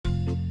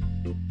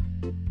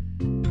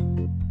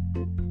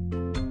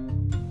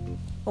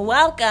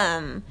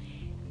Welcome!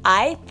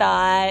 I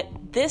thought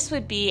this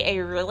would be a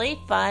really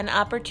fun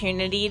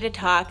opportunity to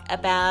talk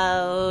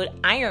about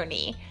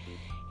irony.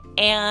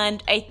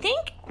 And I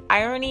think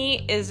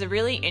irony is a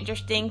really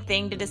interesting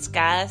thing to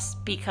discuss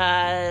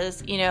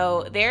because,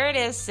 there it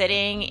is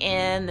sitting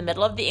in the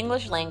middle of the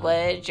English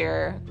language,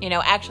 or,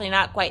 actually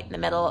not quite in the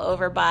middle,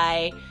 over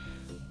by,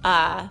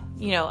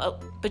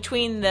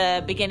 between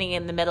the beginning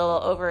and the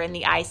middle, over in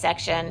the I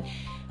section.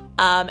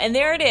 And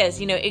there it is,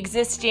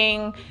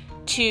 existing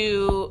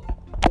to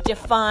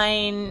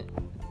define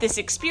this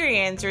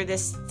experience or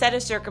this set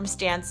of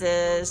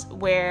circumstances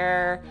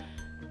where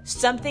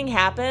something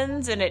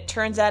happens and it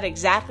turns out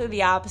exactly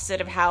the opposite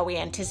of how we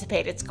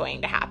anticipate it's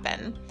going to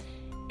happen.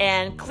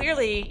 And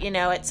clearly,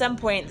 at some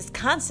point this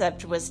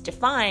concept was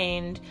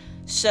defined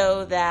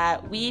so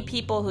that we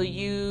people who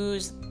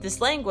use this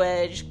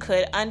language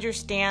could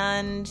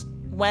understand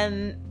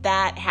when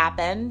that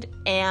happened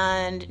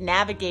and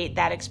navigate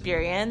that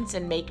experience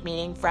and make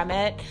meaning from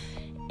it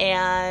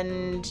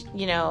and,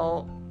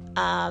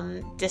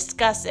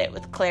 discuss it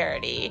with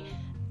clarity.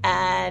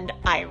 And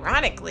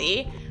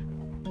ironically,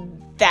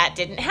 that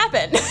didn't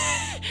happen.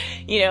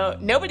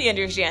 Nobody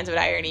understands what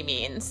irony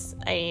means.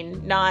 I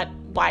mean, not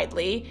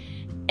widely.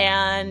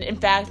 And in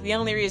fact, the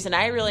only reason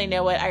I really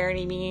know what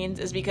irony means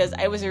is because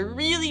I was a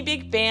really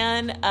big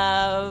fan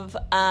of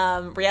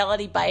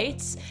Reality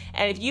Bites.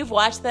 And if you've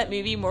watched that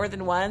movie more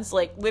than once,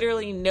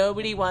 literally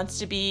nobody wants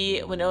to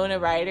be Winona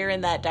Ryder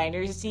in that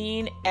diner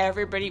scene.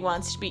 Everybody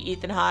wants to be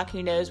Ethan Hawke,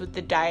 who knows what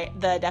the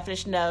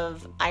definition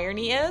of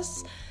irony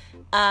is.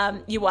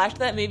 You watch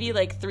that movie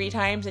 3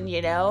 times and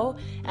and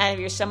if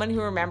you're someone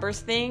who remembers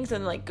things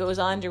and goes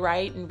on to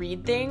write and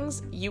read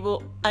things, you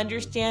will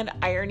understand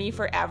irony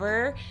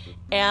forever.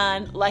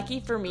 And lucky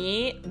for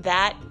me,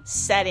 that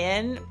set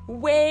in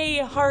way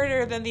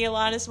harder than the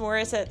Alanis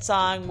Morissette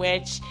song,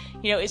 which,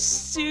 is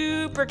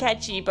super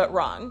catchy, but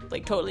wrong,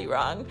 totally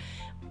wrong.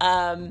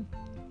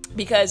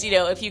 Because,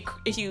 if you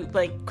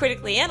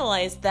critically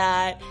analyze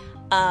that,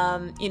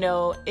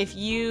 if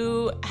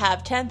you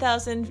have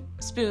 10,000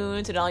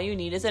 spoons and all you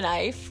need is a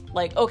knife,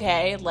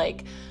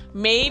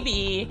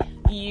 maybe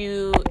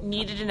you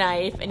needed a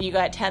knife and you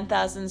got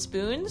 10,000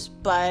 spoons,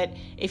 but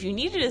if you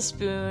needed a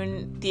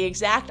spoon, the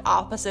exact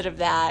opposite of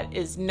that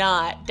is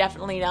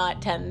definitely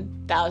not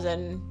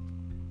 10,000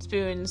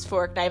 spoons,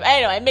 fork, knife.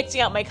 I don't know, I'm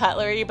mixing out my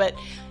cutlery, but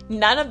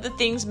none of the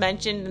things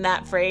mentioned in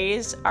that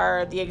phrase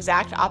are the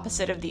exact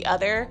opposite of the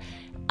other.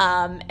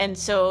 And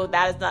so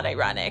that is not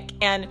ironic.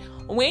 And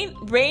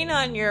rain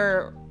on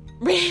your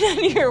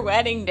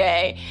wedding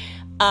day.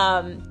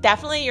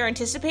 Definitely you're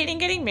anticipating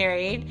getting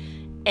married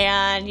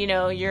and,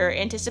 you're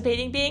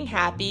anticipating being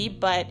happy,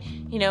 but,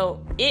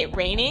 it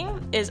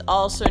raining is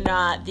also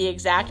not the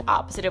exact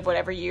opposite of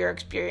whatever you're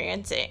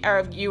experiencing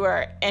or you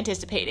are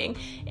anticipating.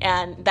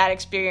 And that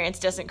experience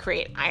doesn't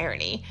create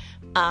irony.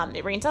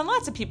 It rains on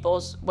lots of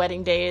people's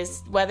wedding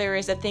days. Weather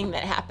is a thing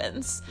that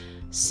happens.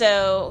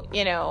 So,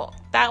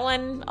 that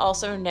one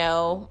also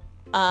no.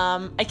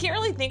 I can't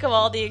really think of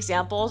all the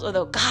examples,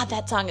 although, God,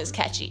 that song is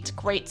catchy. It's a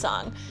great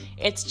song.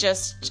 It's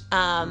just,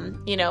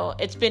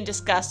 it's been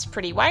discussed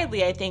pretty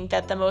widely. I think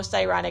that the most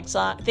ironic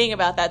thing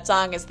about that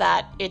song is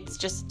that it's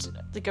just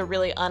a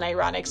really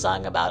unironic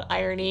song about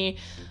irony,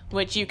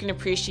 which you can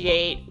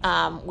appreciate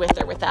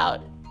with or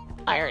without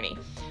irony.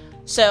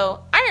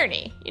 So,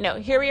 irony,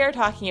 here we are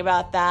talking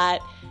about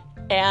that.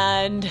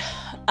 And,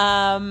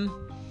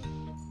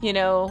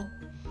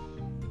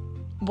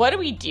 what do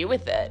we do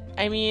with it?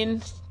 I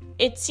mean,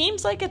 it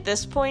seems like at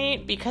this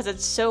point, because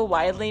it's so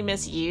widely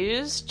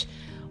misused,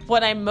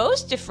 what I'm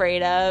most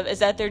afraid of is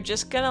that they're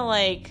just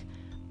gonna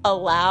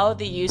allow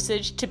the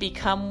usage to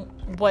become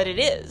what it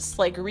is,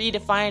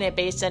 redefine it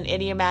based on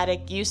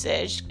idiomatic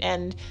usage.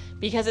 And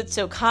because it's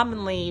so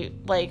commonly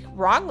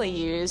wrongly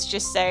used,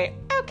 just say,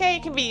 okay,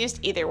 it can be used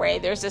either way.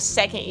 There's a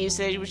second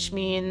usage, which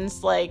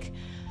means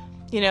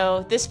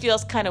this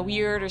feels kind of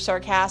weird or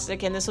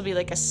sarcastic, and this will be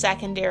a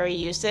secondary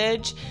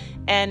usage,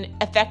 and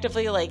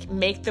effectively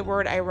make the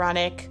word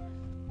ironic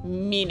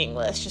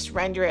meaningless, just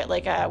render it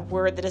a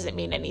word that doesn't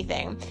mean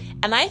anything.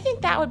 And I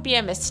think that would be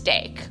a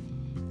mistake.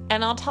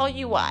 And I'll tell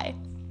you why.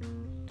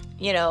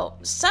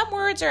 Some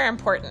words are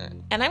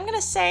important, and I'm going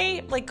to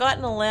say, go out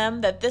on a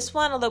limb, that this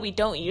one, although we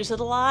don't use it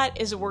a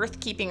lot, is worth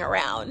keeping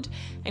around.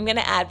 I'm going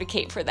to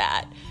advocate for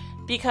that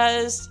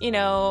because,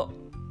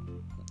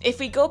 if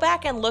we go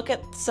back and look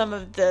at some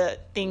of the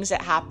things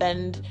that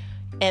happened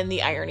in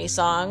the irony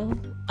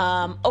song,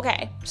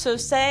 okay, so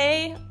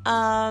say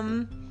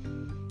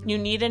you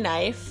need a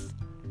knife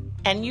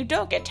and you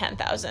don't get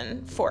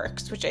 10,000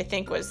 forks, which I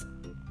think was,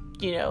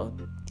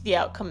 the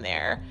outcome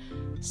there.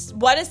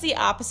 What is the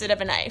opposite of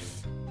a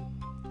knife?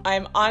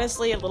 I'm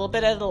honestly a little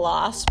bit at a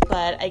loss,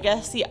 but I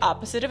guess the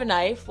opposite of a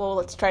knife, well,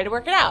 let's try to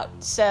work it out.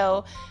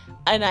 So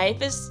a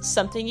knife is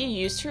something you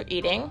use for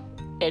eating.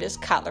 It is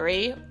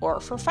cutlery or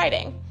for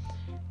fighting.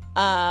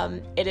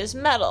 It is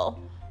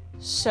metal.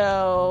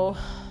 So,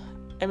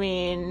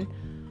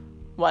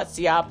 what's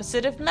the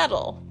opposite of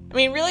metal?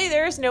 Really,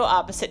 there is no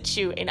opposite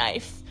to a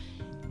knife.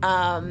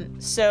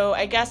 So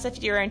I guess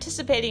if you're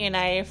anticipating a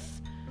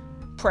knife,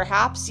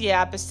 perhaps the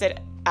opposite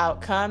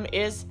outcome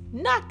is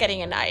not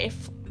getting a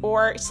knife.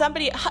 Or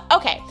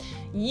okay,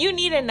 you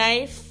need a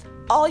knife,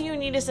 all you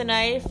need is a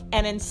knife,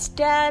 and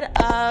instead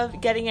of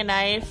getting a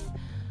knife,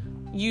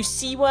 you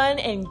see one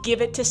and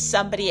give it to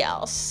somebody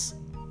else.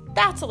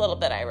 That's a little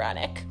bit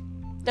ironic,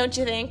 don't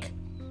you think?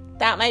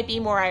 That might be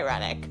more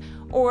ironic.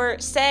 Or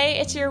say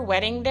it's your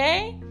wedding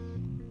day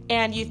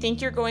and you think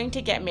you're going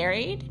to get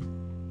married,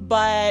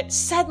 but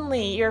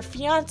suddenly your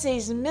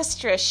fiance's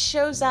mistress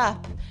shows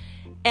up,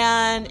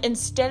 and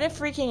instead of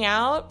freaking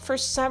out, for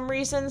some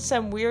reason,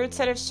 some weird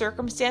set of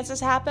circumstances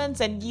happens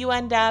and you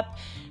end up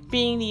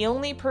being the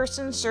only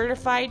person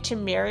certified to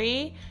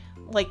marry,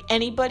 like,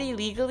 anybody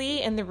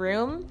legally in the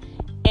room.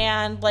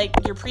 And, like,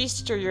 your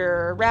priest or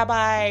your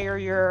rabbi or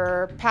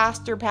your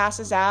pastor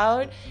passes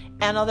out,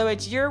 and although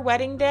it's your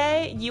wedding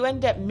day, you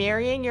end up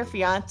marrying your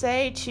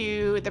fiance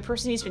to the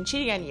person he's been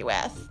cheating on you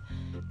with.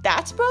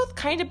 That's both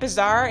kind of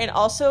bizarre and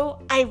also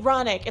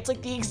ironic. It's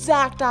like the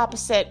exact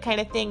opposite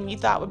kind of thing you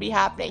thought would be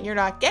happening. You're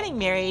not getting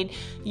married,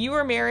 you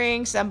are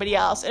marrying somebody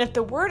else. And if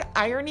the word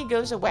irony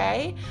goes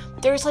away,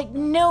 there's like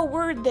no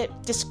word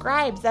that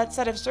describes that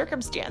set of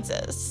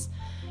circumstances.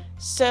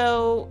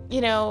 So,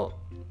 you know,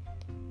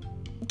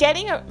 if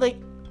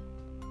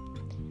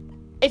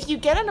you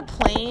get on a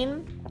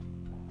plane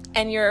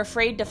and you're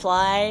afraid to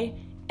fly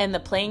and the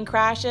plane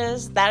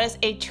crashes, that is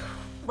a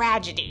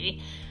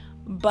tragedy.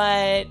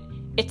 But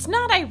it's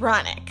not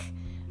ironic.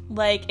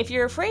 Like, if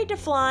you're afraid to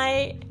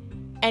fly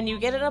and you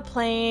get on a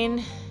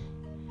plane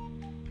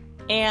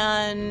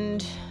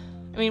and,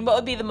 I mean, what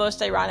would be the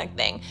most ironic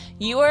thing?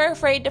 You are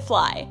afraid to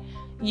fly.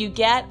 You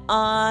get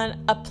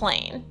on a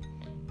plane.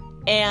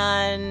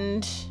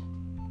 And,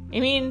 I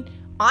mean,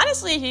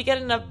 honestly, if you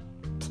get in a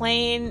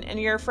plane and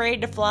you're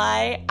afraid to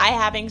fly, I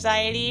have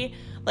anxiety.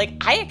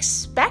 Like, I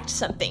expect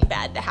something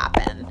bad to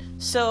happen.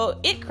 So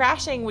it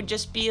crashing would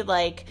just be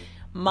like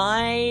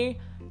my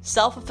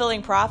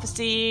self-fulfilling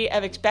prophecy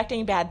of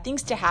expecting bad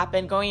things to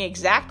happen going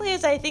exactly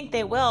as I think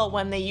they will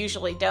when they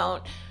usually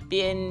don't.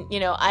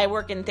 I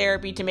work in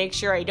therapy to make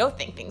sure I don't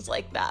think things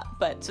like that.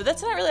 But so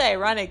that's not really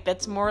ironic.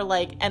 That's more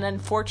like an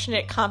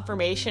unfortunate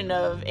confirmation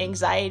of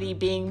anxiety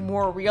being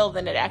more real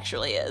than it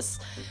actually is.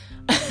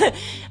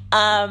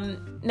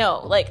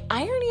 No, like,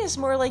 irony is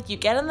more like you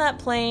get on that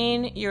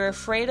plane, you're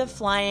afraid of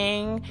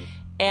flying,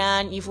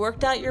 and you've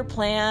worked out your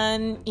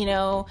plan, you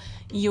know,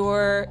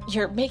 you're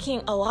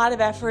making a lot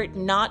of effort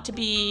not to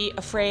be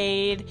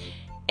afraid,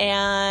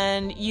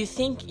 and you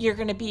think you're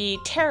going to be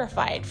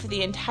terrified for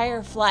the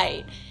entire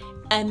flight.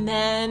 And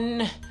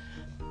then,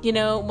 you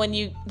know, when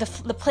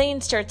the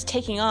plane starts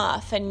taking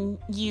off and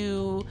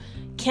you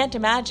can't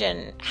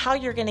imagine how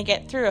you're going to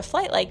get through a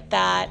flight like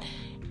that,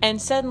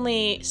 and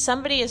suddenly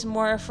somebody is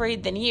more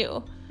afraid than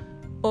you,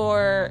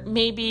 or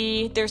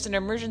maybe there's an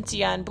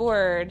emergency on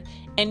board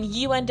and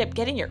you end up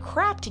getting your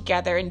crap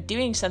together and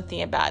doing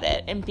something about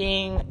it and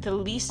being the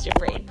least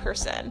afraid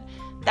person.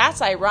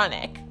 That's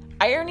ironic.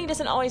 Irony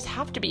doesn't always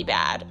have to be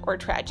bad or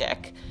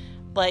tragic.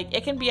 Like,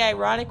 it can be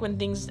ironic when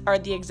things are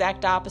the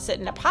exact opposite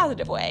in a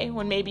positive way,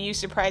 when maybe you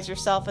surprise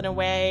yourself in a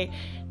way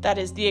that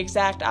is the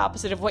exact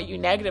opposite of what you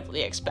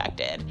negatively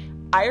expected.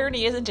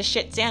 Irony isn't a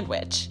shit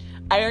sandwich.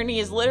 Irony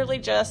is literally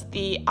just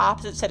the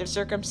opposite set of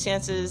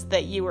circumstances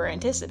that you were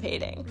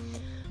anticipating.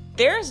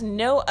 There's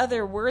no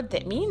other word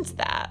that means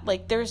that.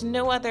 Like, there's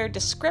no other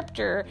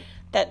descriptor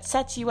that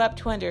sets you up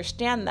to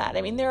understand that.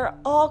 I mean, there are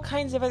all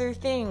kinds of other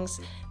things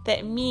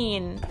that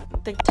mean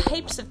the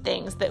types of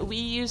things that we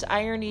use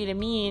irony to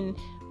mean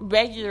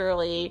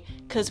regularly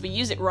because we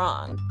use it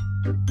wrong.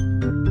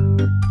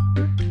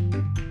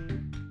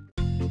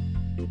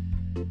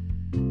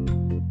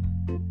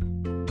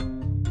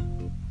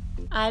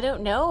 I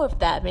don't know if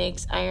that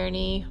makes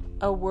irony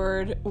a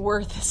word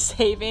worth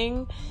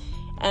saving,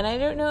 and I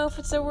don't know if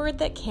it's a word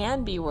that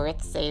can be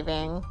worth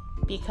saving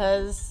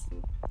because,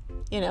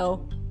 you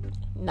know,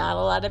 not a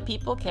lot of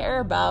people care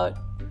about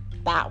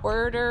that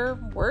word or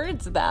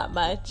words that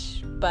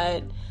much,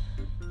 but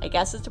I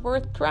guess it's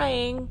worth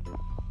trying.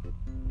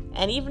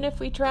 And even if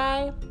we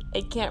try,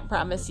 I can't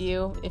promise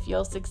you if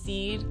you'll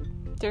succeed.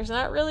 There's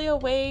not really a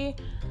way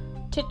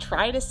to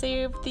try to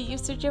save the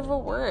usage of a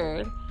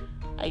word.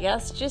 I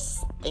guess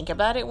just think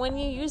about it when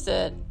you use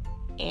it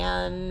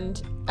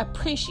and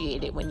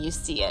appreciate it when you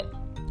see it.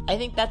 I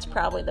think that's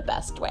probably the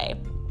best way.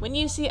 When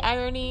you see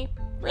irony,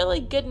 really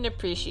good and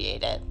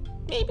appreciate it.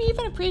 Maybe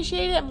even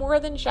appreciate it more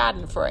than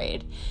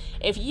schadenfreude.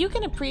 If you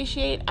can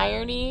appreciate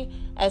irony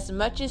as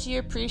much as you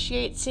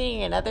appreciate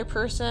seeing another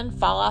person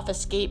fall off a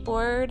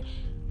skateboard,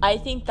 I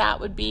think that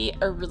would be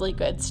a really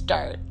good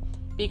start.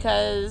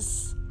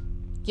 Because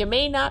you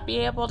may not be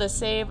able to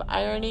save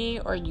irony,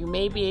 or you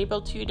may be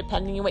able to,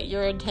 depending on what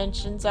your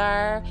intentions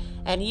are.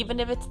 And even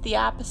if it's the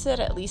opposite,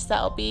 at least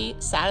that'll be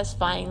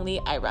satisfyingly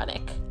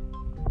ironic.